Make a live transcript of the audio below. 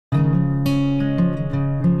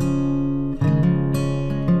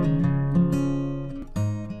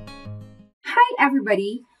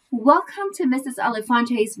everybody. Welcome to Mrs.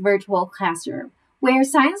 Elefante's virtual classroom, where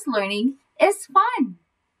science learning is fun.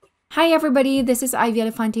 Hi everybody, this is Ivy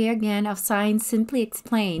Elefante again of Science Simply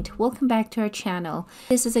Explained. Welcome back to our channel.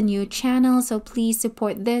 This is a new channel, so please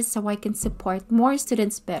support this so I can support more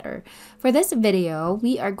students better. For this video,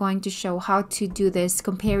 we are going to show how to do this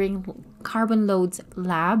comparing carbon loads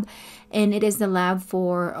lab, and it is the lab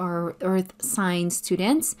for our earth science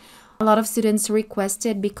students. A lot of students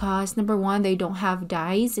requested because number one, they don't have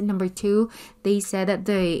dyes, and number two, they said that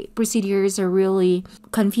the procedures are really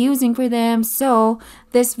confusing for them. So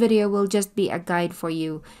this video will just be a guide for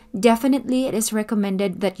you. Definitely, it is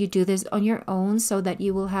recommended that you do this on your own so that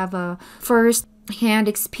you will have a first-hand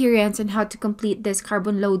experience on how to complete this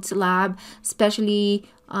carbon loads lab, especially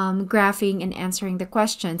graphing and answering the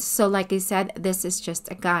questions. So like I said, this is just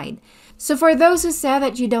a guide. So for those who said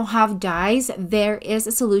that you don't have dyes, there is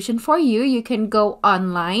a solution for you. You can go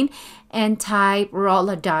online and type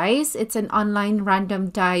Rolla Dice. It's an online random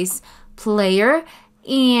dice player,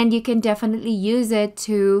 and you can definitely use it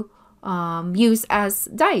to use as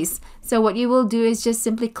dice. So what you will do is just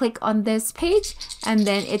simply click on this page and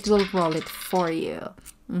then it will roll it for you.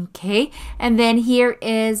 Okay, and then here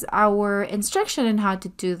is our instruction on how to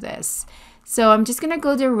do this. So I'm just going to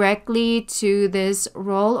go directly to this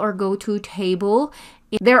roll or go to table.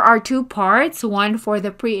 There are two parts, one for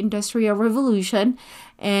the pre-industrial revolution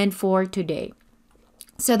and for today.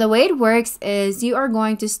 So the way it works is you are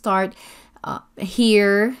going to start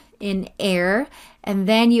here in air, and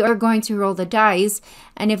then you are going to roll the dice,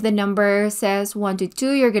 and if the number says 1 to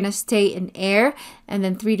 2, you're going to stay in air, and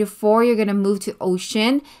then 3 to 4, you're going to move to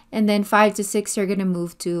ocean, and then 5 to 6, you're going to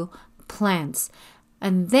move to plants.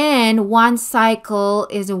 And then one cycle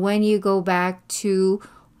is when you go back to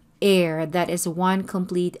air. That is one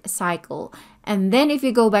complete cycle. And then if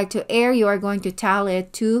you go back to air, you are going to tally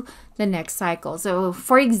it to the next cycle. So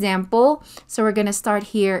for example, so we're going to start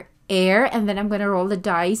here air, and then I'm going to roll the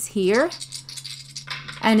dice here.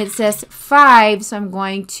 And it says 5, so I'm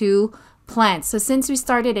going to plants. So since we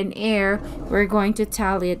started in air, we're going to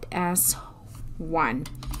tally it as 1.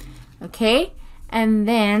 Okay? And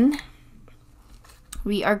then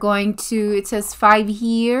we are going to, it says 5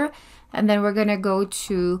 here, and then we're going to go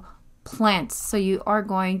to plants. So you are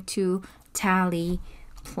going to tally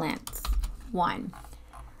plants 1.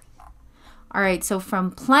 All right, so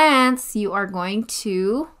from plants, you are going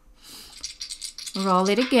to roll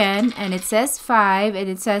it again, and it says 5, and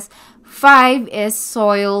it says 5 is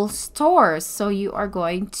soil stores. So you are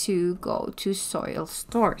going to go to soil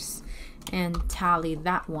stores and tally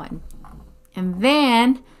that one. And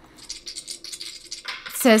then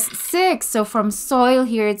says 6, so from soil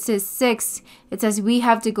here it says 6. It says we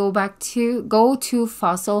have to go to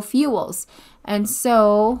fossil fuels, and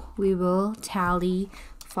so we will tally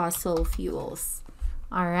fossil fuels.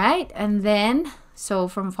 All right, and then so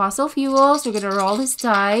from fossil fuels we're gonna roll this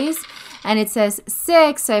dice, and it says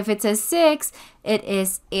 6. So if it says 6, it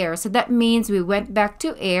is air. So that means we went back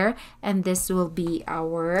to air, and this will be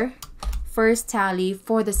our first tally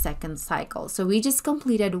for the second cycle. So we just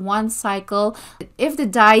completed one cycle. If the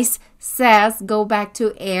dice says go back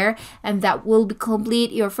to air, and that will be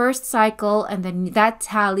complete your first cycle, and then that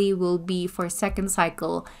tally will be for second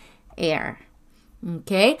cycle air.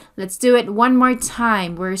 Okay, let's do it one more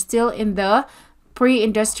time. We're still in the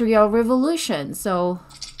pre-industrial revolution. So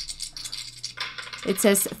it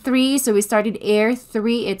says 3, so we started air.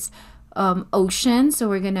 3, it's ocean, so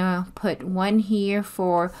we're gonna put 1 here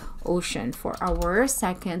for ocean for our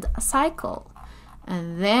second cycle.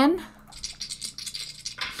 And then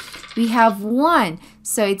we have 1,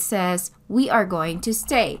 so it says we are going to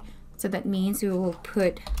stay, so that means we will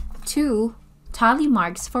put 2 tally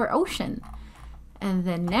marks for ocean. And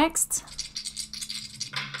then next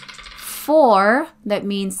 4, that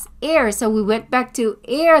means air, so we went back to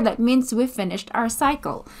air. That means we finished our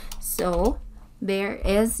cycle. So there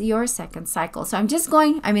is your second cycle. So I'm just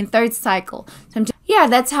going, third cycle. So yeah,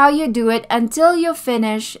 that's how you do it until you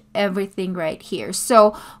finish everything right here.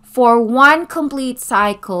 So for one complete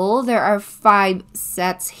cycle, there are 5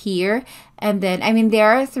 sets here. And then,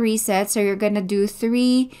 there are 3 sets. So you're going to do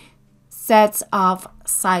 3 sets of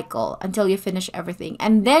cycle until you finish everything.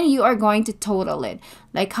 And then you are going to total it.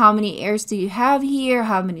 Like how many airs do you have here?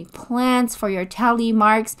 How many plants for your tally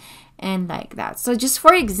marks? And like that. So just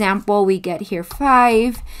for example, we get here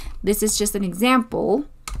 5. This is just an example.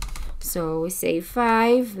 So we say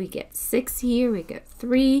 5, we get 6 here, we get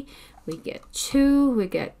 3, we get 2, we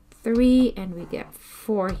get 3, and we get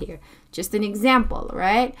 4 here. Just an example,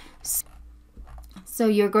 right? So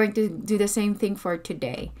you're going to do the same thing for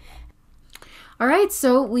today. All right,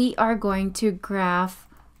 so we are going to graph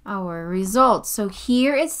our results. So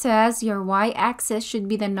here it says your y-axis should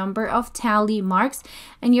be the number of tally marks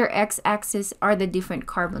and your x-axis are the different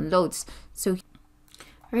carbon loads. So, all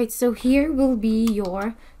right, so here will be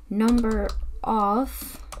your number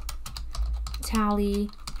of tally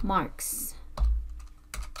marks.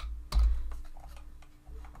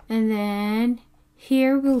 And then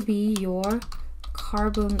here will be your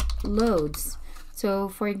carbon loads. So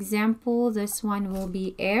for example, this one will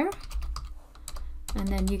be air. And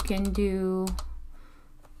then you can do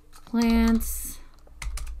plants,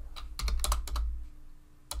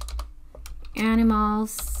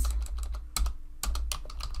 animals,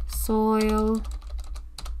 soil,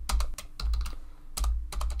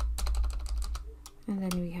 and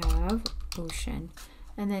then we have ocean.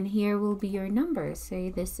 And then here will be your numbers. Say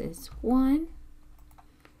this is 1,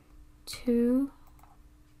 2,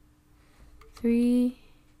 3,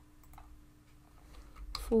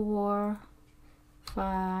 4,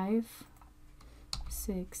 5,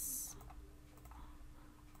 6.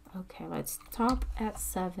 Okay, let's stop at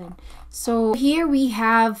 7. So here we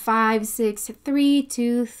have 5, 6, 3,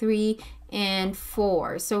 2, 3, and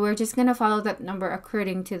 4. So we're just gonna follow that number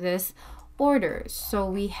according to this order. So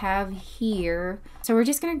we have here, so we're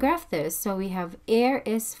just gonna graph this. So we have air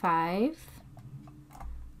is 5,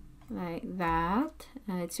 like that.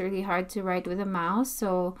 It's really hard to write with a mouse,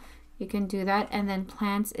 so you can do that. And then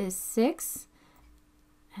plants is 6.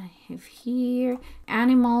 I have here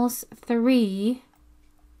animals 3.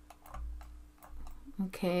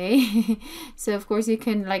 Okay. So of course you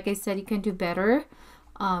can, like I said, you can do better.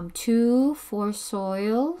 2 for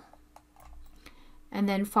soil. And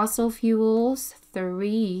then fossil fuels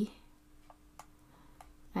 3,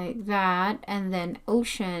 like that. And then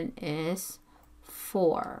ocean is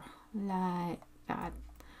 4, like that.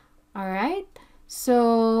 All right,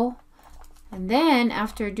 so and then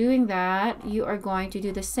after doing that, you are going to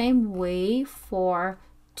do the same way for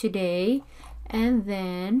today, and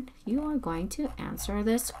then you are going to answer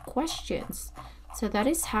these questions. So that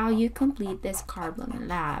is how you complete this carbon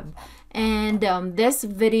lab. And this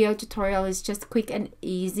video tutorial is just quick and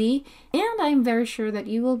easy, and I'm very sure that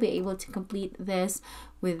you will be able to complete this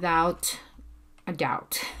without a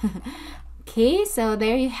doubt. Okay, so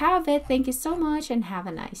there you have it. Thank you so much and have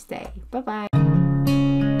a nice day. Bye-bye.